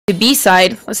the B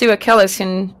side. Let's see what Relyks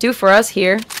can do for us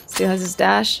here. Still has his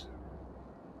dash.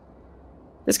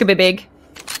 This could be big.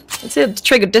 Let's see the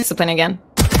trigger discipline again.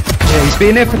 Yeah, he's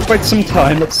been here for quite some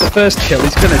time. That's the first kill.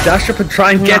 He's going to dash up and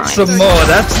try and get some more.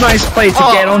 That's nice play to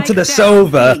get onto the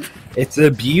Sova. It's a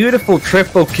beautiful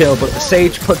triple kill, but the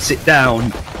Sage puts it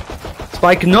down.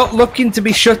 Spike not looking to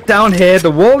be shut down here. The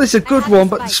wall is a good one,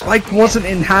 but the spike wasn't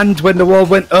in hand when the wall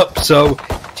went up, so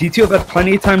G2 have had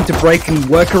plenty of time to break and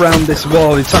work around this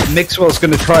wall. In fact, Mixwell's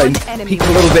going to try and peek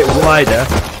a little bit wider.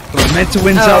 But meant to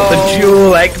wins out the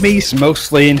duel. Egmies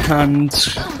mostly in hand.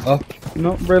 Up,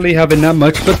 not really having that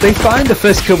much, but they find the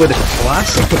first kill with a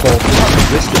classic of all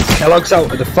resistance. Kellogg's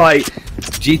out of the fight.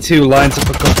 G2 lines up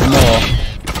a couple more.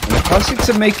 And the classics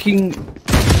are making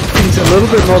things a little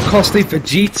bit more costly for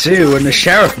G2, and the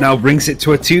Sheriff now brings it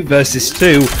to a 2 versus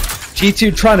 2.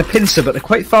 G2 trying to pincer, but they're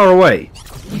quite far away.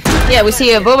 Yeah, we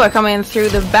see a Boba coming through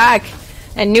the back,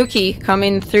 and Nuki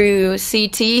coming through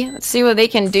CT. Let's see what they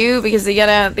can do, because they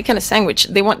kind of sandwich.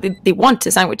 They want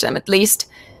to sandwich them at least.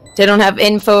 They don't have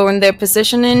info in their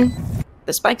positioning.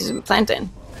 The spike is planting,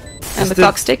 and the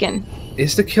clock's ticking.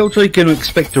 Is the Killjoy going to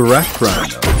expect a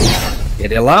wraparound though? Yeah,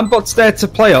 the alarm bot's there to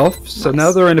play off, so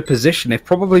now they're in a position. They've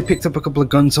probably picked up a couple of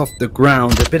guns off the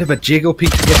ground. A bit of a jiggle peek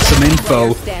to get some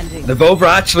info. The Vova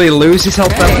actually loses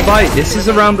health that fight. This is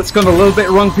a round that's gone a little bit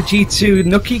wrong for G2.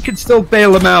 Nuki can still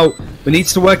bail him out, but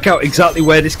needs to work out exactly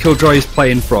where this Killjoy is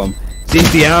playing from.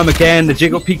 Sees the arm again. The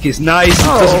jiggle peek is nice. It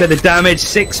does a bit of damage.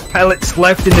 6 pellets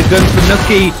left in the gun for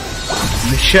Nuki.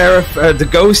 And the Sheriff, the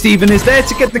Ghost even, is there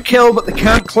to get the kill, but they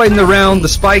can't claim the round. The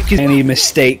spike is any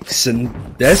mistakes, and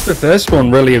there's the first one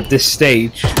really of this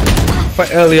stage.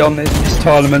 Quite early on in this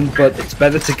tournament, but it's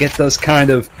better to get those kind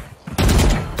of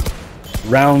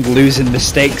round losing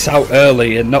mistakes out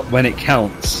early and not when it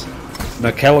counts.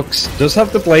 Now Relyks does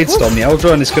have the Blade Storm. The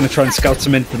Eldron is going to try and scout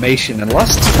some information, and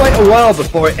lasts quite a while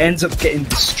before it ends up getting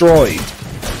destroyed.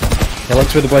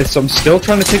 Relyks with the Blade Storm still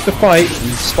trying to take the fight,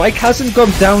 and Spike hasn't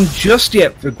gone down just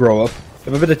yet for Grow Up.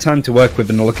 They have a bit of time to work with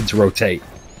and are looking to rotate.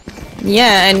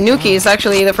 Yeah, and Nuki is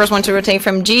actually the first one to rotate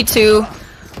from G2.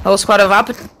 Whole squad of up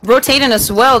rotating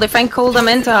as well. They find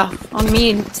Coldamenta on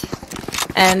mid,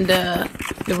 and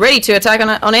they're ready to attack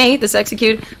on A. This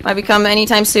execute might become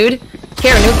anytime soon.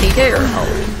 Care Nuki, care.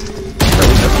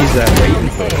 Nuki's there waiting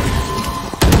for it.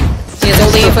 He has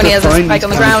all the info, he has a spike on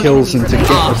the ground. Kills and to get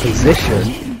a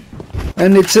position.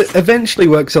 And it eventually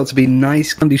works out to be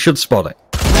nice, and he should spot it.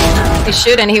 He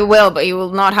should, and he will, but he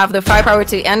will not have the firepower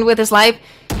to end with his life.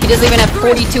 He doesn't even have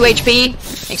 42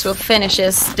 HP. Next will finish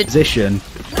his position.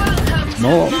 It's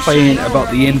more playing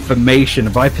about the information.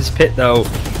 Viper's Pit, though,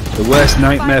 the worst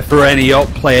nightmare for any op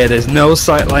player. There's no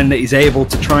sightline that he's able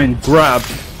to try and grab.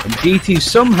 And GT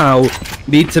somehow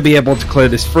need to be able to clear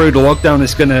this through. The lockdown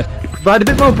is going to provide a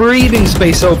bit more breathing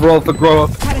space overall for Grow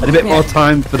Up, and a bit more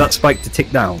time for that spike to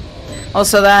tick down.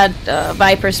 Also that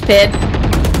Viper's Pit,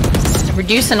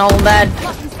 reducing all that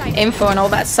info and all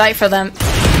that sight for them.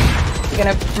 They're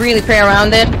gonna really play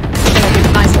around it. They're gonna do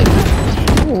it nicely.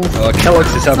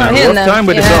 Relyks is having a rough time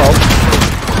with his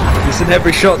ult. Missing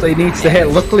every shot that he needs to hit.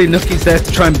 Luckily Nuki's there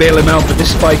to try and bail him out, but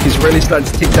this spike is really starting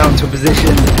to tick down to a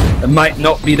position that might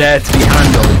not be there to be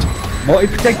handled. Morty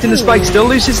protecting the spike, still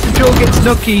loses the duel, gets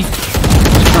Nuki.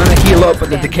 Trying to heal up, but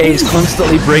the decay is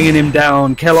constantly bringing him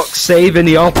down. Relyks saving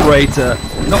the operator,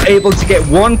 not able to get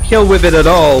one kill with it at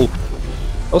all.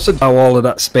 Also, now all of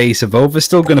that space. Evova's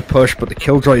still going to push, but the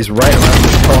Killjoy is right around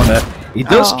the corner. He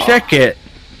does check it,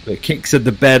 but kicks at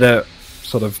the better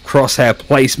sort of crosshair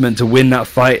placement to win that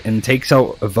fight and takes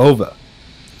out Evova.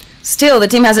 Still, the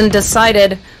team hasn't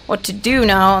decided what to do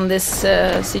now on this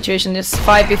situation, this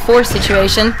 5v4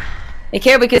 situation. They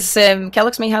care because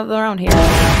Relyks may have their own here.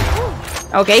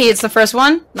 Okay, it's the first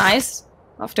one. Nice.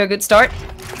 Off to a good start.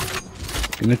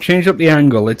 Gonna change up the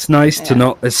angle. It's nice to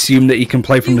not assume that he can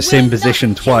play from the same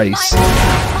position twice.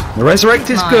 The Resurrect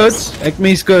is good.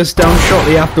 Egmies goes down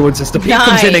shortly afterwards as the peek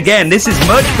comes in again. This is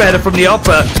much better from the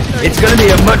upper. It's going to be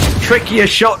a much trickier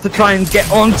shot to try and get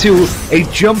onto a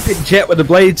jumping jet with the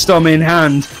Blade Storm in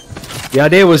hand. The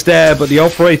idea was there, but the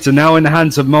operator now in the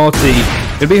hands of Morty.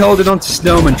 He'll be holding on to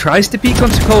Snowman, tries to peek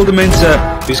onto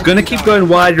Coldamenta, who's going to keep going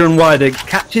wider and wider,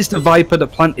 catches the Viper that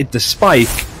planted the spike,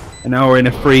 and now we're in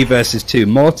a 3 versus 2.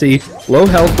 Morty, low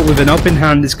health but with an up in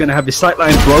hand, is going to have his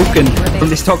sightline broken from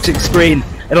this toxic screen.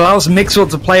 It allows Mixwell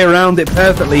to play around it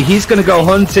perfectly. He's going to go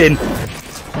hunting.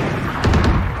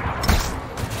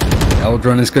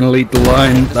 Eldron is going to lead the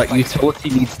line. That utility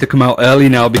needs to come out early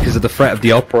now because of the threat of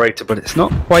the operator, but it's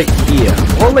not quite here.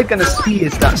 All they're going to see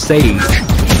is that Sage.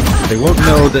 They won't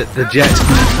know that the jet's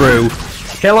coming through.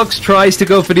 Kellogg's tries to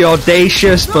go for the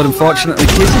audacious, but unfortunately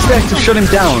Kiz is there to shut him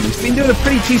down. He's been doing a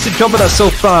pretty decent job of that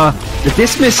so far. The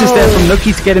dismiss is there from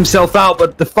Nuki to get himself out,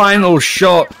 but the final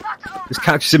shot just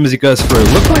catches him as he goes through.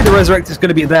 Luckily the Resurrect is going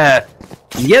to be there.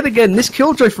 And yet again, this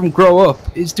Killjoy from Grow Up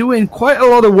is doing quite a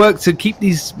lot of work to keep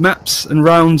these maps and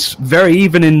rounds very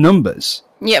even in numbers.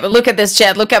 Yeah, but look at this,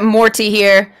 chat. Look at Morty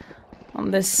here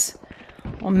on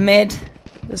mid,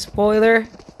 the spoiler.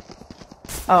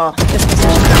 Oh, this position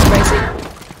is crazy.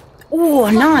 Oh,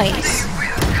 nice.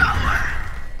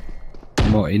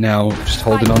 Morty now just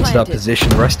holding on to that position.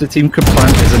 The rest of the team can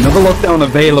plant. There's another lockdown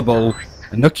available.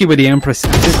 And Nuki with the Empress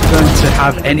isn't going to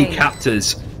have any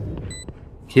captors.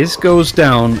 Kiz goes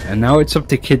down, and now it's up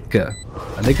to Kidka.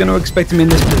 Are they going to expect him in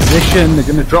this position? They're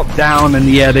going to drop down, and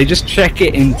yeah, they just check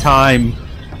it in time.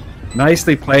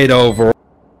 Nicely played over.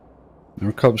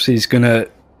 Rykopsy's going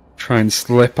to try and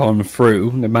slip on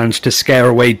through. They managed to scare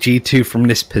away G2 from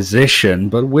this position,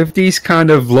 but with these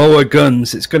kind of lower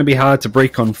guns, it's going to be hard to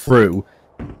break on through.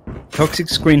 Toxic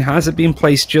screen hasn't been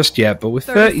placed just yet, but with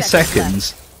 30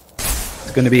 seconds,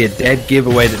 it's going to be a dead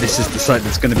giveaway that this is the site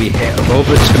that's going to be hit.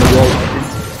 Over, it's going to roll.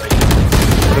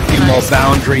 Put a few more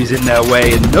boundaries in their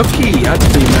way, and Nuki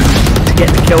actually managed to get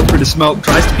the kill through the smoke,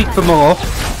 tries to peek for more,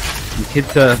 and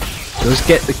Kidka does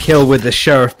get the kill with the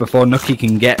Sheriff before Nuki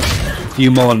can get a few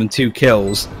more than 2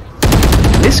 kills.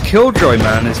 And this Killjoy,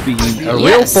 man, has been a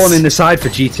real thorn in the side for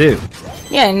G2.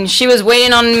 Yeah, and she was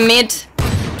waiting on mid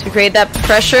to create that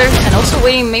pressure, and also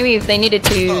waiting maybe if they needed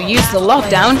to use the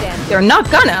lockdown. They're not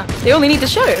gonna. They only need the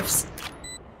Sheriffs.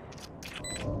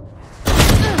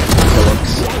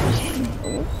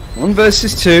 1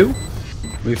 versus 2.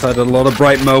 We've had a lot of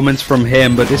bright moments from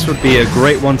him, but this would be a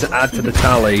great one to add to the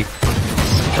tally.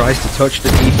 Tries to touch the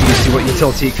DP, see what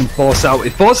utility he can force out.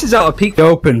 It forces out a peek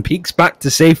open, peeks back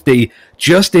to safety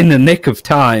just in the nick of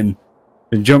time,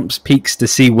 and jumps peeks to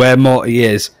see where Morty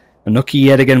is. And Nuki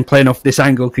yet again playing off this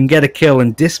angle can get a kill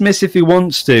and dismiss if he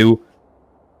wants to,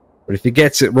 but if he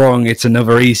gets it wrong, it's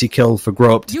another easy kill for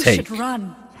Grow Up to take.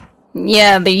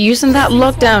 Yeah, they're using that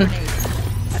lockdown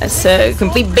as a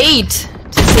complete bait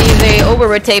to see if they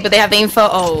over-rotate, but they have the info.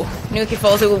 Oh, Nuki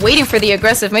falls. They were waiting for the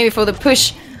aggressive, maybe for the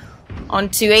push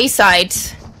onto A side.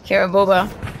 Karaboba.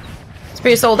 It's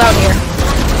pretty sold out here.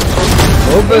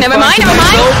 Never mind, never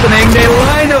mind. Opening. They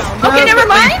line up okay, never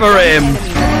mind. For him.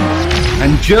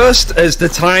 And just as the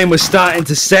time was starting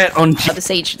to set on the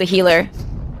Sage, the healer,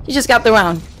 he just got the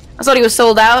round. I thought he was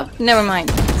sold out. Never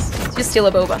mind. It's just still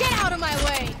a boba. Get out of my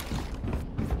way.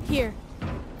 Here.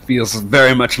 Feels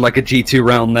very much like a G2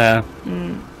 round there.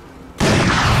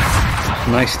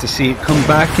 Nice to see it come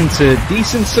back into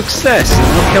decent success.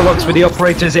 And Kellogg's with the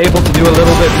operators able to do a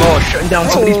little bit more, shutting down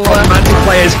some of these problematic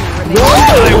players.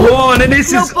 1-1, and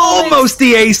this is almost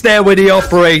the ace there with the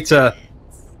operator.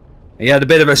 He had a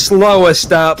bit of a slower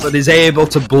start, but is able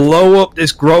to blow up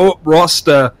this Grow Up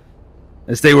roster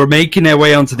as they were making their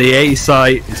way onto the A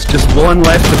site. It's just one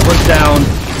left to put down.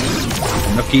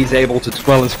 Nuki's able to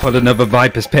put another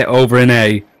Viper's Pit over in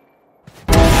A.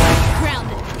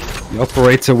 The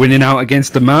operator winning out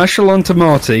against the Marshal onto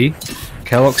Morty.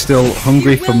 Kellogg still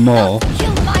hungry for more.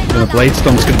 The Blade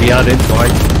Storm's going to be added, right?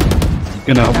 He's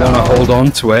going to want to hold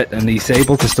on to it, and he's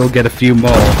able to still get a few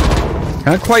more.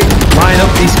 Can't quite line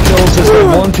up these kills as they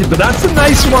wanted, but that's a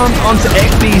nice one onto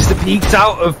Ekbies that peeked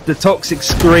out of the toxic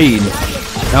screen.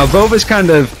 Now Bova's kind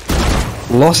of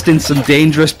lost in some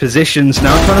dangerous positions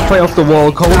now, trying to play off the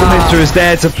wall. Colder is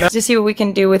there to see what we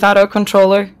can do without our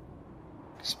controller.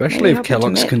 Especially if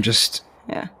Kellogg's can just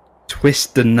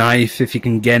twist the knife. If he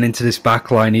can get into this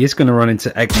backline, he is going to run into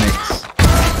Eggmix.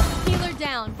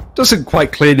 Doesn't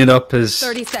quite clean it up as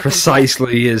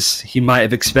precisely as he might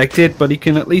have expected, but he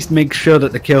can at least make sure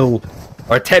that the kill,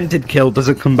 or attempted kill,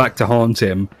 doesn't come back to haunt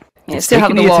him. Yeah, still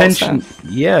having the attention.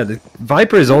 Yeah, the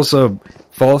Viper is also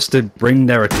forced to bring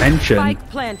their attention.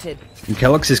 And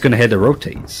Kellogg's is going to hit the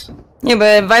rotates. Yeah,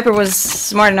 but Viper was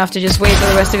smart enough to just wait for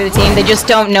the rest of the team. They just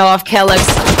don't know of Kellogg's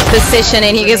position,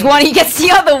 and he gets one, he gets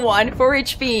the other one. 4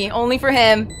 HP, only for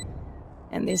him.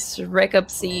 And this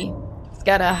Rykopsy, he's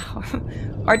got a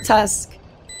hard task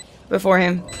before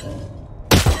him.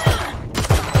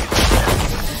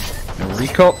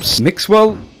 Recops,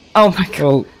 Mixwell. Oh my god.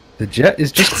 Well, the Jet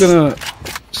is just gonna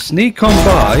sneak on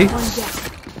by.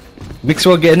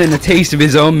 Mixwell getting a taste of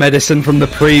his own medicine from the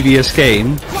previous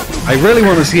game. I really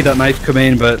want to see that knife come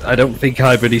in, but I don't think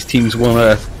either of these teams want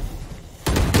to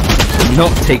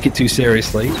not take it too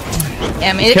seriously.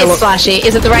 Yeah, I mean, it's flashy.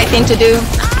 Is it the right thing to do?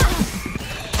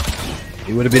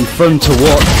 It would have been fun to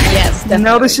watch. Yes, definitely. And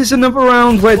now this is another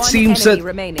round where it seems that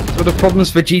sort of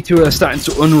problems for G2 are starting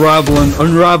to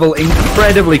unravel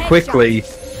incredibly quickly.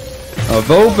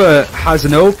 Vova has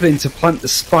an opening to plant the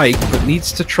spike, but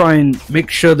needs to try and make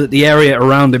sure that the area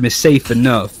around him is safe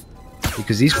enough.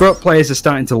 Because these Grot players are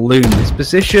starting to loom. His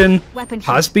position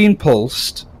has been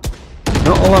pulsed.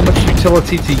 Not all that much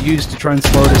utility to use to try and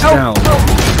slow this down.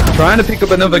 Trying to pick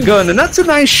up another gun, and that's a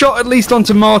nice shot at least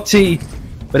onto Morty.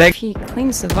 But he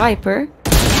cleans the Viper.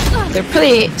 They're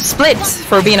pretty split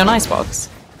for being an icebox.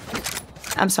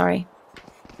 I'm sorry.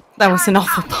 That was an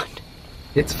awful pun.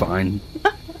 It's fine.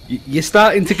 You're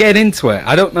starting to get into it.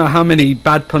 I don't know how many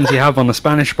bad puns you have on the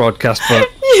Spanish broadcast, but...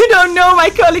 You don't know, my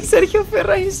colleague Sergio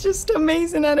Ferra is just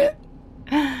amazing at it.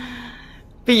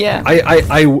 But yeah.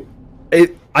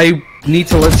 I need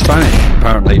to learn Spanish,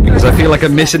 apparently, because I feel like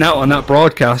I'm missing out on that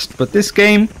broadcast. But this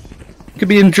game can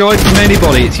be enjoyed from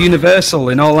anybody. It's universal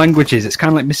in all languages. It's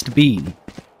kind of like Mr. Bean.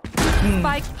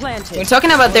 Spike planted. We're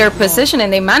talking about their position,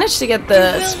 and they managed to get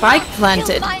the spike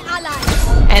planted.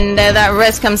 And that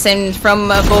res comes in from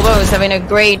Bobo, who's having a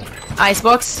great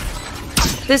icebox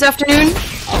this afternoon.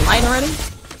 Online already.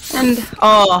 And,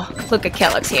 oh, look at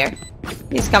Kellogg's here.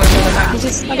 He's coming from the back. He's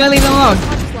just not gonna leave him alone.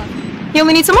 He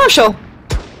only needs a Marshall.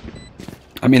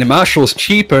 I mean, a Marshall's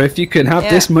cheaper. If you can have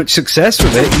this much success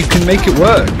with it, you can make it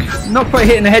work. Not quite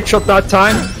hitting a headshot that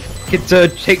time. It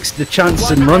takes the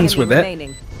chance and runs with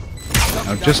it.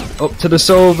 Now just up to the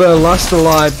Sova, last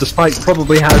alive. The spike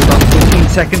probably has about 15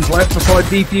 seconds left before it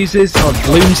defuses, or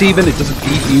blooms even, it doesn't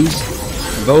defuse.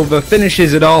 Vova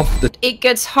finishes it off. It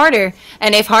gets harder,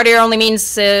 and if harder only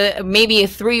means maybe a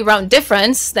 3-round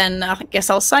difference, then I guess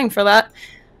I'll sign for that.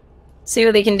 See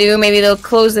what they can do. Maybe they'll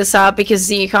close this up because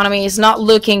the economy is not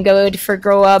looking good for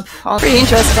Grow Up. I'm pretty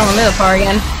interested on the middle part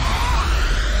again.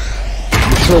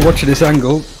 So watching this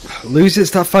angle. Loses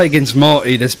that fight against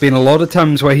Morty. There's been a lot of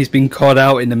times where he's been caught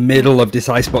out in the middle of this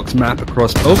icebox map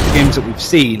across both games that we've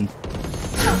seen.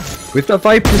 With the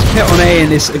Viper's pit on A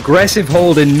and this aggressive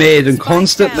hold in mid and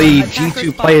constantly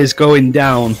G2 players going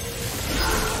down,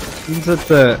 seems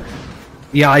that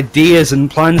the ideas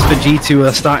and plans for G2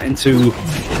 are starting to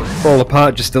fall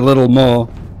apart just a little more.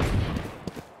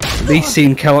 At least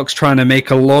seen Kellogg's trying to make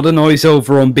a lot of noise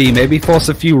over on B, maybe force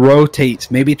a few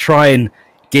rotates, maybe try and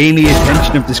gain the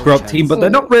attention of this Grub team, but they're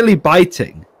not really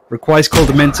biting. Requires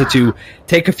Coldamenta to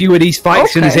take a few of these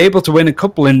fights and is able to win a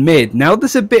couple in mid. Now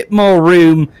there's a bit more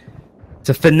room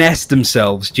to finesse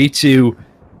themselves. G2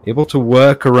 able to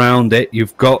work around it.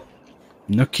 You've got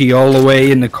Nuki all the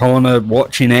way in the corner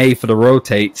watching A for the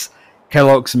rotates.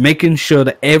 Kellogg's making sure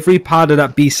that every part of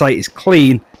that B site is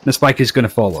clean. The spike is going to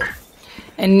follow.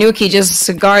 And Nuki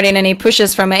just guarding any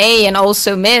pushes from A and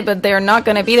also mid, but they're not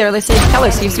going to be there. Let's see,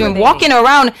 Kellogg's he's been walking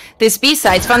around this B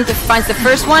side. Finds the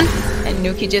first one, and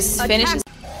Nuki just finishes.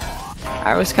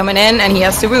 Arrow's coming in, and he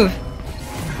has to move.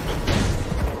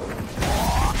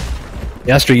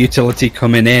 The Astra utility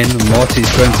coming in, and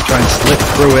Morty's going to try and slip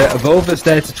through it. Evolver's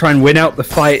there to try and win out the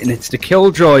fight, and it's the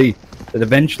Killjoy that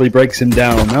eventually breaks him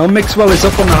down. Now Mixwell is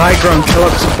up on the high ground,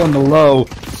 Kellogg's up on the low.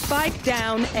 Spike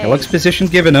down. Kellogg's position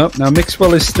given up. Now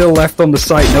Mixwell is still left on the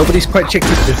site. Nobody's quite checked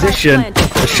his position.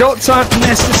 The shots aren't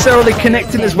necessarily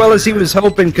connecting as well as he was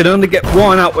hoping. Could only get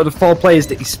one out with the 4 players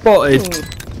that he spotted.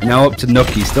 Now up to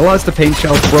Nuki. Still has the paint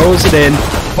shell. Throws it in.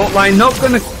 Hotline not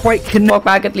going to quite connect. Walk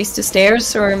back at least to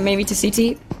stairs or maybe to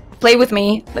CT. Play with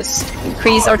me. Let's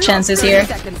increase our chances here.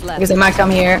 Because they might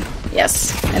come here.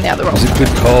 Yes. And the other roll. It's a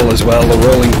good call as well. The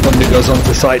rolling thunder goes onto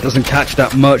the site. Doesn't catch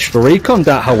that much. For Recon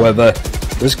that, however,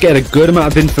 does get a good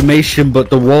amount of information, but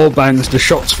the wall bangs, the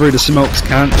shots through the smokes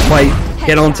can't quite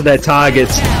get onto their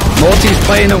targets. Morty's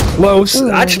playing up close.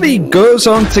 Actually goes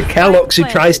on to Kellogg's, who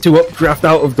tries to updraft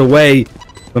out of the way.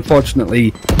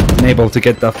 Unfortunately, unable to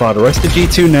get that far. The rest of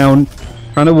G2 now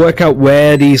trying to work out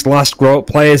where these last Grot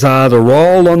players are. They're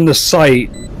all on the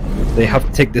site. They have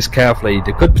to take this carefully.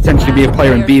 There could potentially be a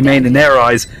player in B main in their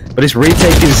eyes, but his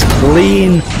retake is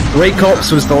clean. Grey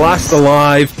Cops was the last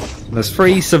alive. There's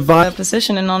 3 survive.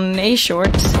 Positioning on A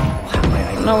short.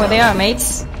 I don't know where they are,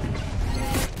 mates.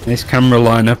 This camera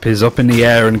lineup is up in the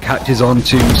air and catches on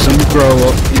to some grow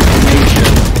up information.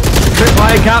 The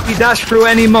tripwire can't be dashed through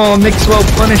anymore. Mixwell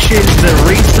punishes the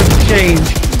recent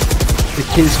change. The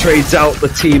Kiz trades out the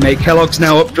teammate. Kellogg's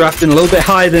now updrafting a little bit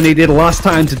higher than he did last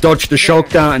time to dodge the shock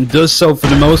dart, and does so for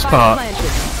the most part.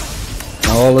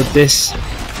 All of this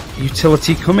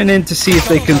utility coming in to see if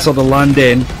they can sort of land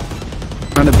in.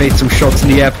 Trying to bait some shots in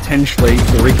the air potentially.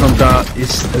 The recon dart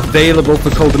is available for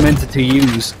Coldamenta to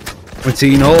use. We're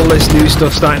seeing all this new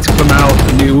stuff starting to come out.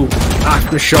 The new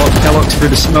aftershock. Kellogg's through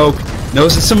the smoke.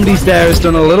 Knows that somebody's there. Has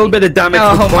done a little bit of damage.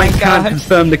 Oh but point can't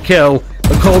confirm the kill.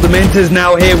 But Coldamenta's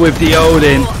now here with the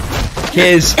Odin.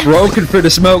 Kiz broken through the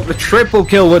smoke. The triple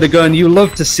kill with a gun. You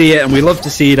love to see it, and we love to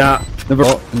see that.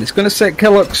 And it's going to set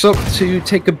Kelox up to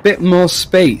take a bit more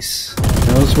space.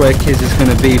 Knows where Kiz is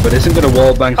going to be, but isn't going to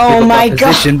wall bank Oh my that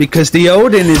position because the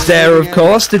Odin is there, of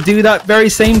course, to do that very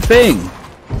same thing.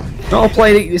 Not a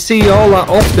play that you see all that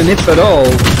often, if at all.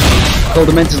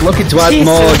 Koldament is looking to add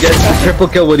more, gets the triple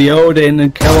kill with the Odin,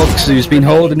 and Kelox, who's been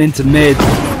holding into mid,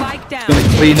 is going to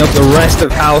clean up the rest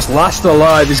of house. Last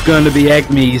alive is going to be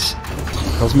Egmies.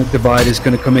 Cosmic Divide is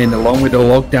going to come in along with the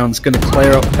lockdown. It's going to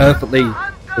clear up perfectly.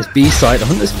 This B side,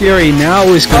 Hunter's Fury now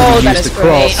is going to be used to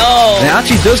cross. And it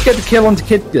actually does get the kill onto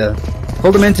Kidga.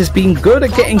 Koldament has been good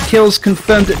at getting kills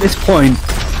confirmed at this point,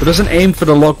 but doesn't aim for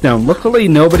the lockdown. Luckily,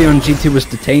 nobody on G2 was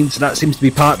detained, so that seems to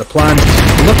be part of the plan.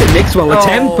 And look at Mixwell, the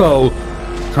tempo.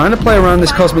 Trying to play around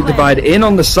this Cosmic Divide in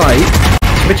on the site.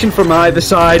 Switching from either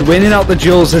side, winning out the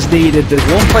jewels as needed. There's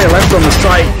one player left on the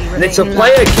site, and it's a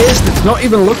player, Kiz, that's not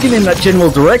even looking in that general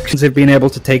direction they've been able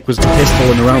to take was the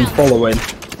pistol and the round following.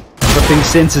 Nothing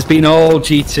since has been all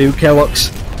G2.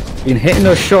 Kelox been hitting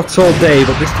those shots all day,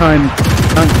 but this time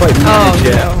can't quite manage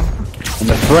it. And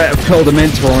the threat of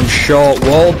Koldament on short,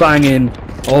 wall banging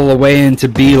all the way into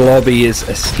B lobby is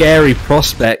a scary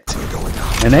prospect.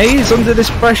 And A is under this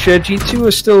pressure. G2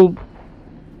 are still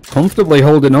comfortably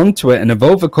holding on to it, and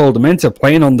Avova Koldament are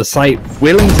playing on the site,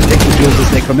 willing to take the jewels as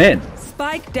they come in.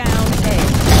 Spike down A.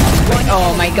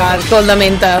 Oh my god,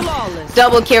 Koldament.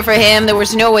 Double kill for him. There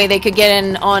was no way they could get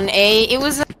in on A. It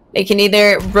was... They can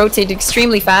either rotate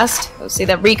extremely fast. We'll see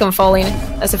that recon falling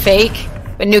as a fake,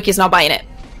 but Nuki's not buying it.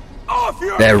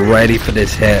 They're ready for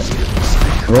this hit.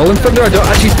 Rolling Thunder, I don't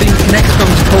actually think connects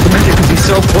comes to Koldament because he's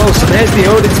so close. So there's the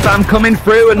Odin spam coming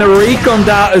through and the recon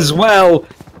dart as well.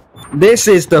 This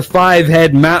is the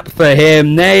 5-head map for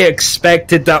him. They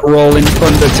expected that Rolling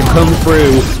Thunder to come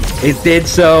through. It did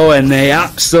so, and they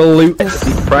absolutely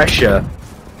pressure.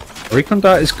 Recon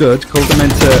dart is good.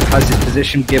 Koldament has his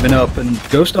position given up and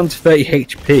Ghost onto 30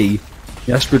 HP.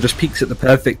 Yastro just peeks at the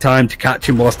perfect time to catch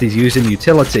him whilst he's using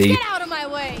utility. Get out of my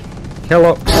way.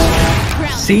 Kelox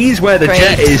sees where the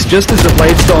jet is just as the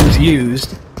blade storm's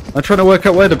used. I'm trying to work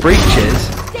out where the breach is.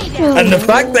 And the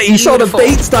fact that he saw the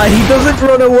bait start, he doesn't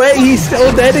run away, he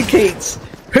still dedicates.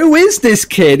 Who is this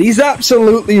kid? He's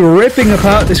absolutely ripping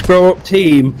apart this grow-up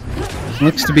team.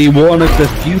 Looks to be one of the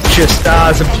future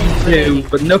stars of G2,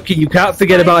 but Nuki, you can't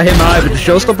forget about him either. The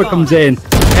showstopper comes in.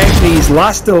 Egmies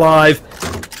last alive.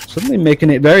 Suddenly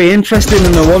making it very interesting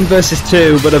in the 1 versus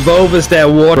 2, but Avova's there,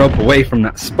 water up away from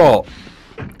that spot.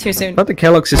 Too soon. But the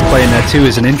Kelox is playing there too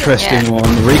is an interesting one.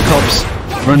 Recops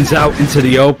runs out into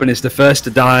the open, is the first to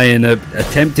die, and an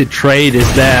attempted trade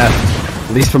is there,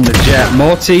 at least from the jet.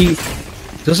 Morty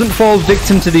doesn't fall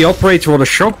victim to the operator or the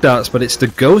shock darts, but it's the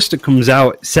ghost that comes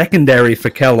out secondary for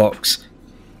Kelox.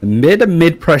 The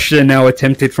mid pressure now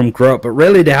attempted from Grot, but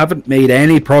really they haven't made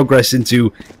any progress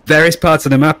into various parts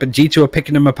of the map, and G2 are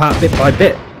picking them apart bit by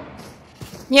bit.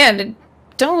 Yeah,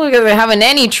 don't look like they're having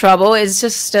any trouble. It's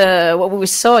just what we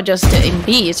saw just in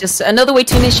B. It's just another way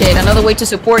to initiate, another way to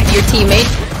support your teammate.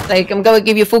 Like, I'm gonna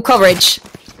give you full coverage.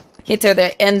 Hit her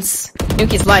that ends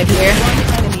Nuki's life here.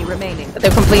 But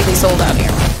they're completely sold out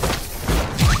here.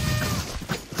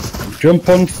 Jump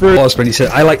on through. When he said,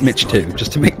 I like Mitch too,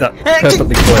 just to make that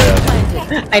perfectly clear.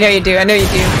 I know you do, I know you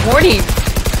do. Morty!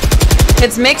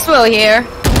 It's Mixwell here.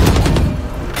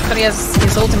 But he has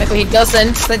his ultimate, but he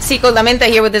doesn't. Let's see Koldament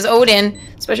here with his Odin,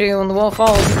 especially when the wall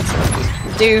falls.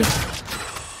 Dude.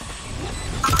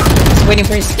 Just waiting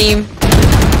for his team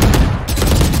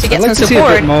to get some support. See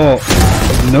a bit more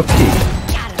Nuki.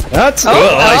 That's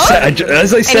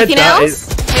as I said. Anything That else?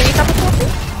 Maybe a cup of coffee?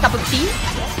 Cup of tea?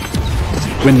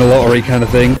 Win the lottery kind of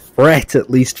thing. Threat at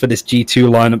least for this G2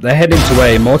 lineup. They're heading to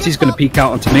A. Morty's going to peek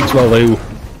out onto Mixwell, who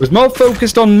was more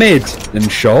focused on mid than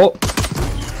short.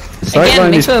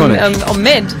 Again, Mixwell on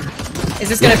mid. Is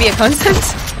this going to be a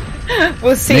concept?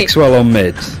 We'll see. Mixwell on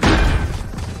mid. Let's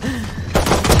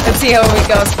see how it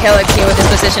goes. Kelox here with his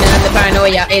position, and then the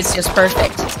paranoia is just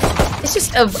perfect. It's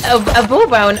just a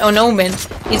Boba on Omen.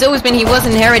 He's always been, he was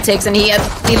in Heretics, and he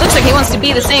looks like he wants to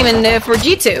be the same in for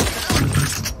G2.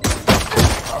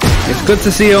 It's good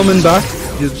to see Omen back.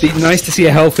 It'd be nice to see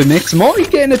a healthy mix. Morty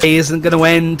getting a isn't going to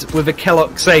end with a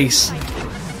Kelox ace.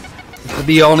 To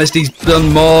be honest, he's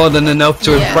done more than enough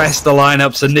to impress the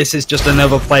lineups, and this is just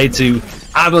another play to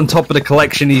add on top of the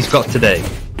collection he's got today.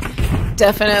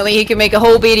 Definitely, he could make a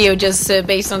whole video just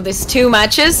based on these 2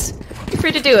 matches. Feel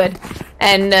free to do it.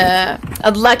 And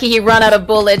unlucky he ran out of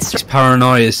bullets. He's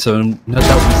paranoid, so no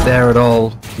doubt he's there at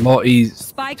all.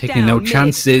 Morty's taking no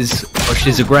chances,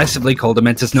 pushes aggressively.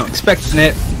 Koldamentus not expecting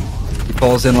it. He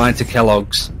falls in line to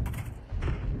Kelox.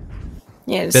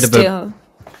 Yeah, bit of a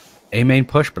A main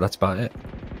push, but that's about it.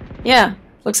 Yeah,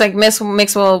 Looks like Mix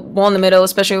will won the middle,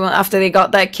 especially after they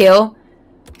got that kill.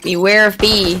 Beware of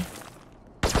B.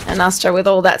 And Astra with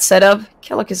all that setup.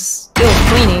 Kellogg is still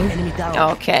cleaning.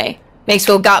 Okay.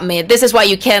 Mixwell got mid. This is why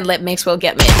you can't let Mixwell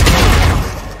get mid.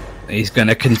 He's going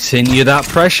to continue that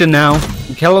pressure now.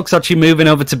 Kellogg's actually moving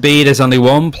over to B. There's only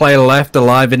one player left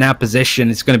alive in that position.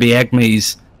 It's going to be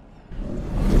Egmies.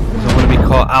 Doesn't want to be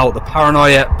caught out. The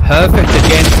paranoia, perfect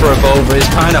again for Evolver. He's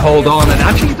trying to hold on and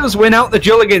actually does win out the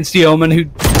duel against Yeoman, who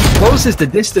closes the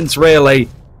distance really.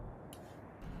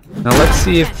 Now let's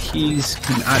see if Keys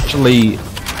can actually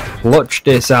clutch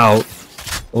this out.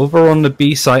 Over on the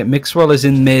B site, Mixwell is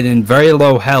in mid in very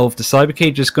low health. The Cyber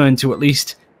Cage is going to at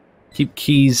least keep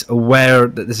Keys aware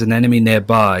that there's an enemy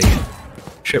nearby.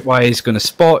 Tripwire is going to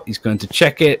spot, he's going to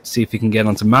check it, see if he can get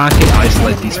onto market,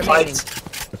 isolate these fights.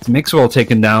 That's Mixwell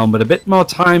taken down, but a bit more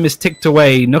time is ticked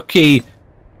away. Nookie,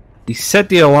 he set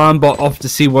the alarm bot off to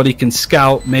see what he can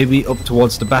scout, maybe up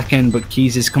towards the back end, but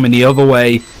Keys is coming the other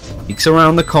way. Peeks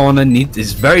around the corner,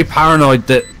 is very paranoid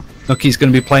that Nookie's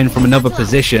going to be playing from another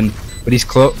position, but he's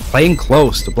playing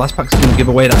close. The Blast Pack's going to give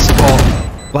away that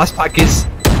spot. Blast Pack is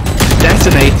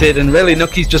detonated, and really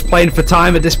Nookie's just playing for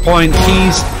time at this point.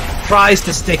 Keys tries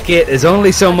to stick it. There's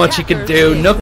only so much he can do.